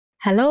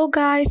Hello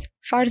guys,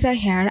 Farza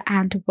here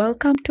and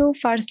welcome to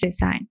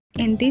Design.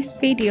 In this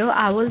video,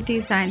 I will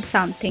design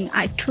something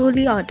I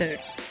truly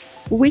ordered,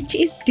 which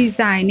is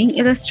designing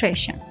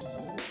illustration.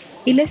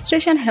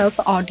 Illustration help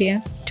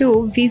audience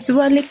to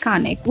visually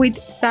connect with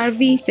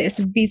services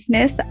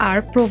business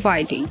are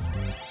providing.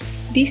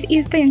 This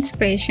is the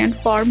inspiration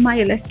for my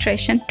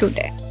illustration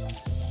today.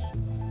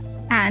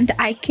 And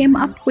I came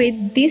up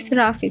with this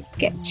rough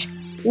sketch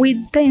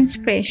with the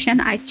inspiration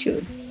I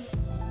choose.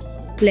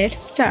 Let's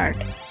start.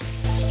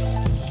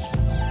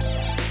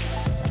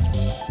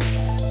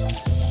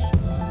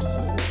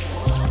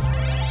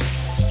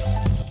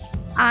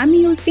 I'm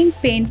using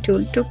pen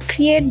tool to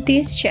create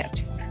these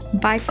shapes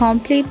by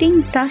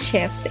completing the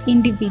shapes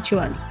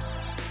individually.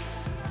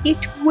 It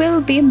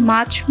will be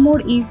much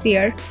more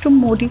easier to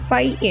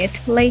modify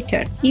it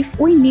later if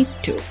we need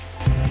to.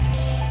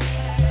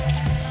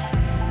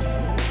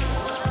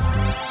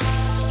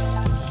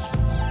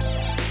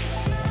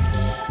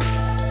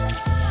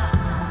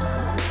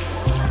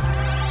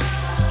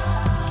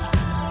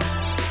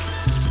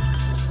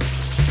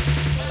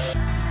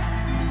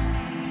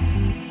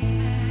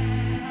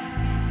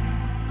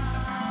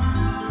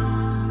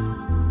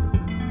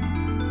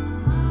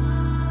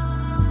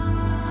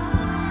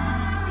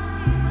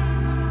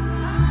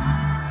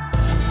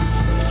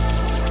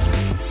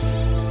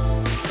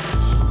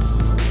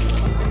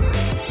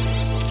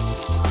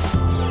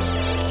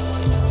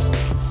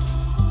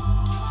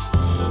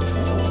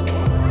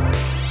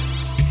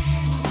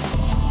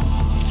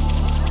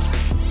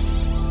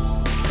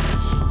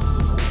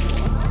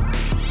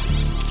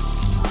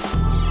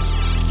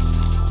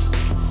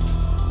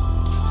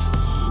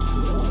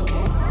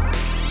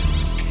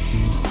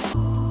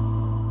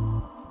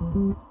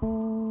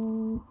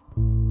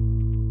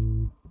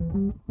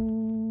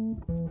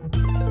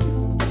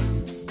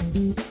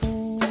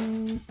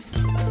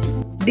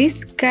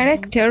 This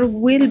character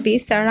will be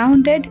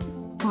surrounded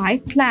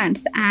by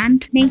plants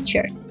and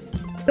nature,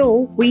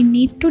 so we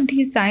need to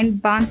design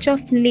bunch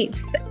of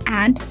leaves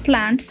and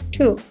plants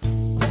too.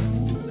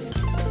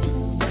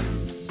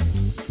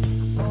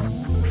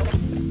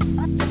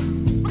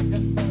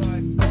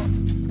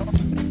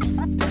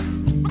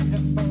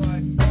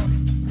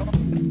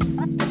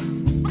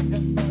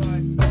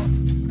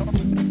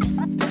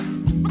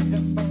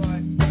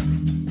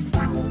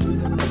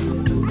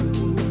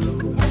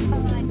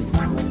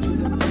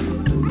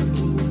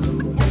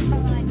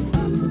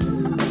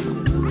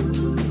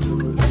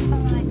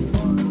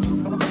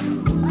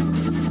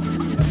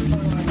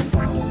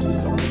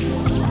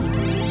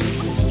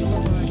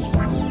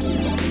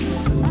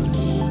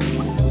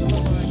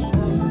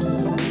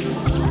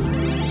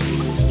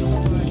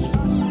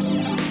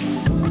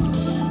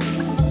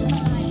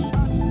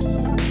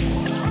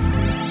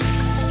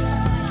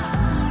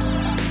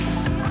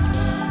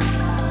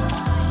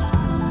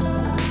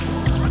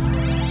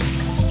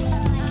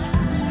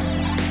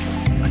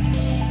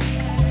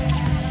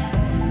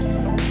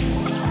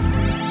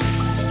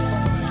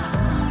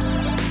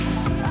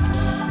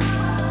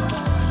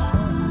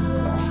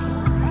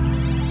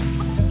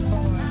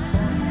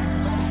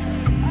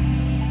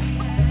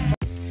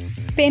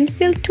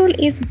 Pencil tool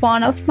is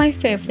one of my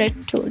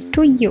favorite tools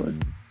to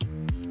use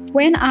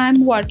when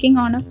I'm working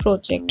on a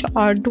project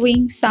or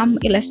doing some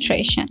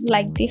illustration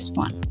like this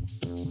one.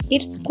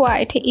 It's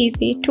quite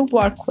easy to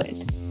work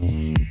with.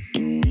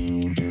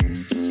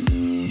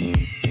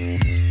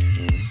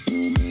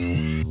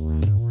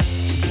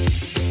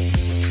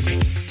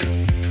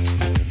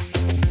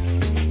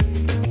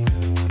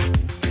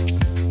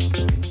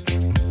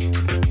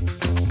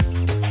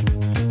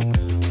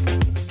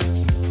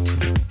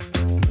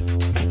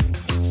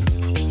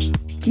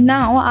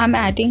 Now I'm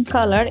adding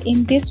color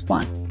in this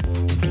one.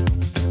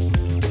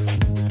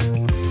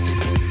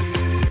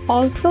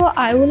 Also,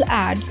 I will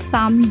add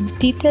some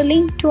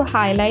detailing to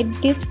highlight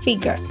this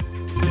figure.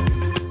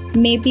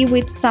 Maybe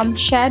with some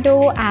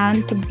shadow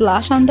and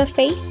blush on the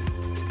face.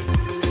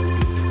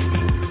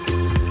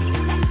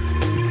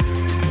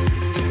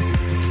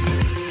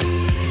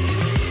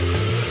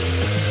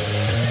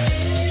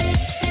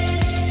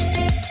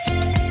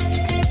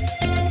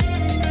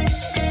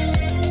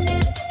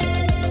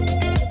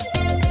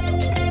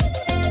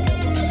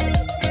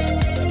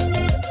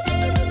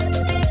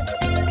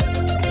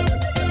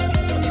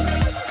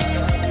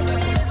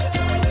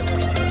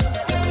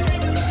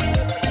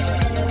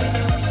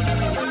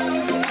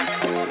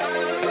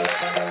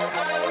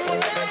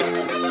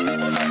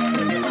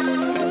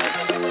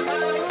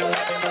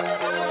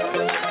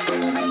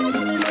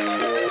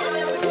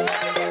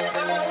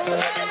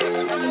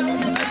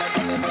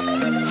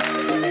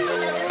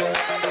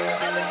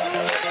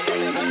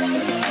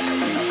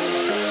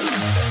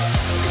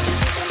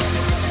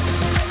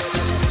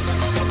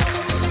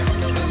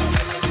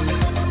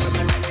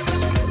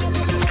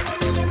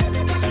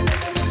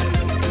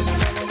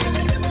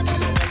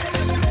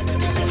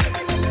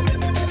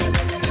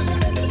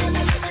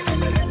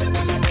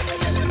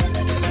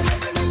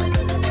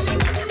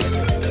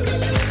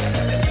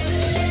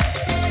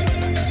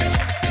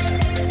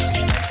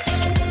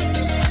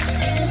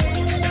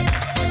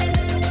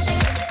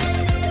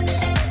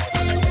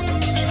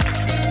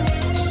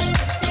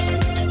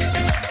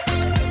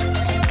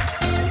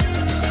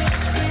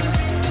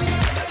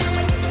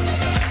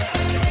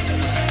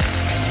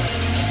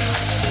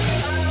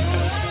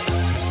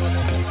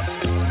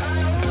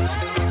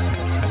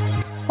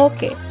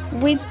 Okay,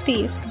 with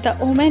this, the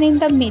woman in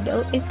the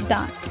middle is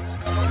done.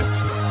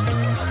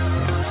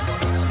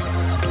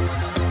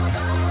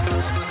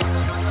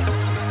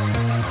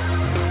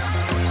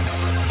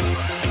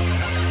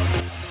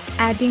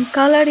 Adding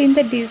color in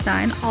the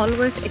design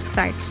always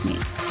excites me,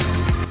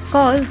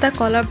 because the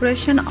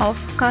collaboration of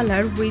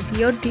color with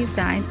your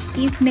design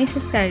is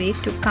necessary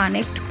to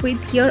connect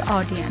with your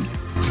audience.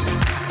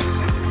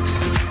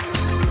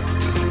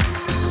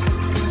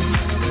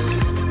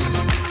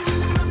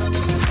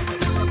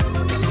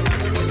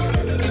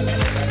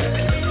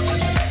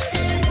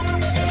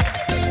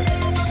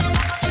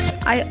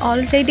 I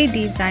already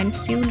designed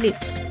few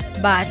lips,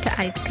 but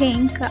I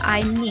think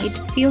I need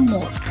few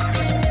more.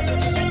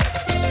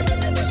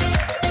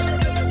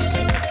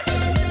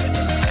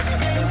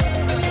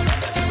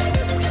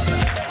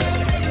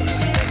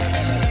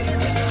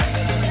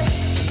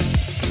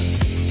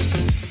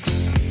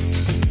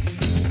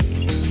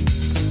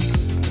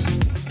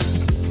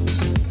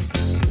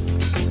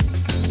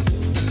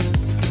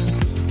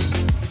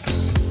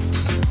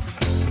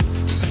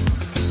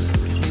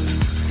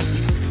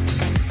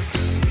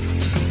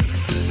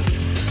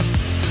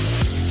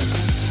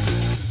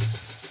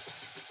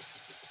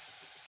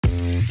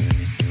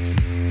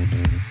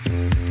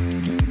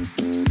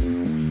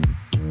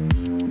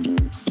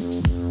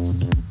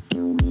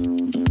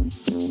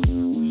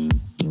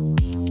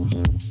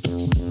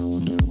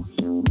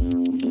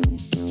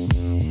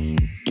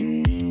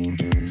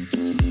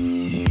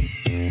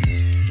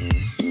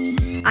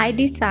 I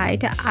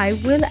decide I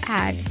will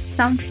add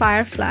some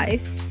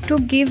fireflies to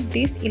give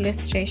this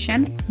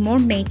illustration more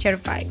nature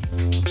vibe.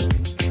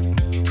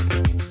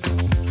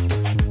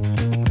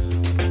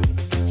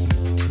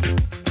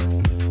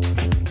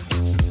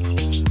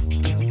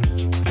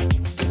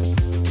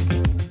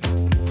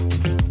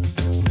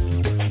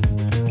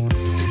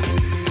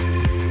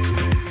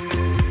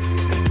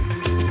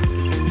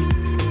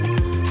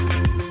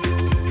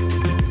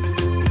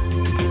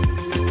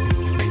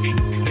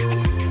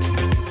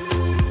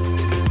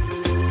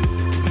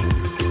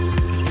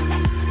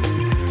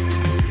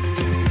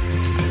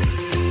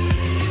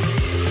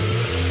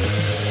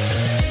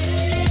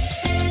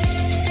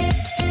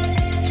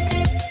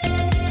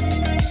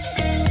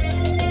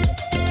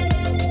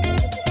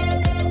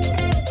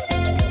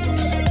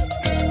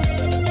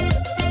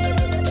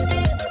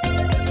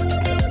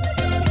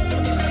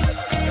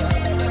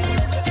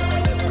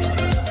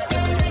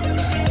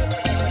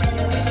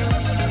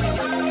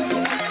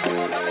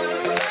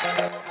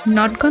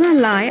 Not gonna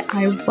lie,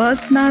 I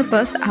was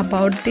nervous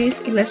about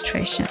this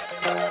illustration,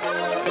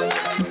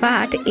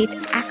 but it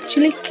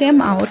actually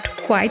came out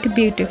quite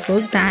beautiful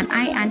than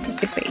I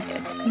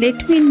anticipated.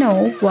 Let me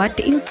know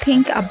what you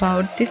think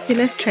about this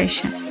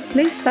illustration.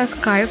 Please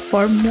subscribe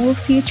for more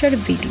future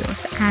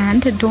videos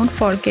and don't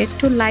forget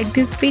to like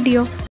this video.